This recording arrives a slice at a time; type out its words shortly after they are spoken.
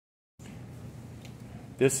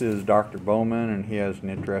This is Dr. Bowman, and he has an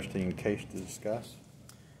interesting case to discuss.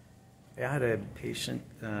 I had a patient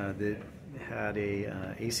that had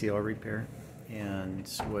a ACL repair and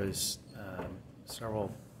was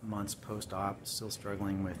several months post-op, still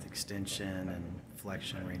struggling with extension and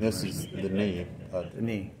flexion. This is the knee. The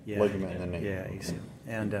knee, yeah. Ligament in the knee. Yeah, ACL.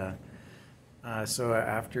 And so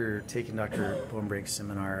after taking Dr. Bowenbrake's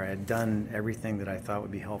seminar, I had done everything that I thought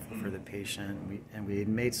would be helpful for the patient. We had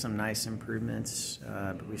made some nice improvements,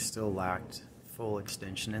 but we still lacked full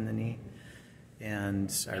extension in the knee.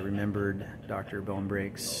 And I remembered Dr.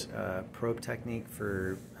 Bowenbrake's probe technique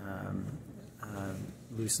for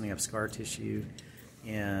loosening up scar tissue.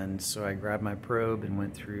 And so I grabbed my probe and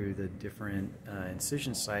went through the different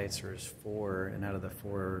incision sites. There was 4, and out of the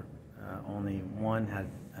 4, only one had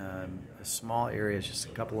a small area, just a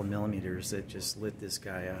couple of millimeters, that just lit this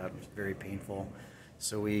guy up. It was very painful.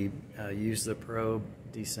 So we used the probe,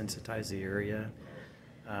 desensitized the area.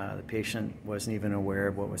 The patient wasn't even aware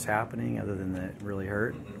of what was happening other than that it really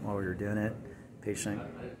hurt while we were doing it. The patient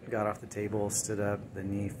got off the table, stood up, the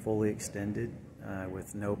knee fully extended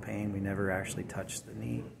with no pain. We never actually touched the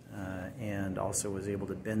knee, and also was able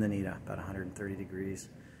to bend the knee to about 130 degrees,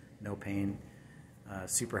 no pain.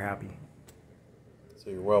 Super happy. So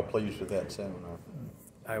you're well pleased with that seminar?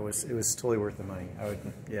 It was totally worth the money.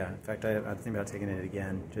 Yeah. In fact, I'm thinking about taking it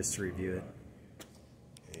again just to review it.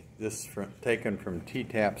 Okay. This is taken from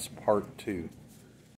TTAP's Part 2.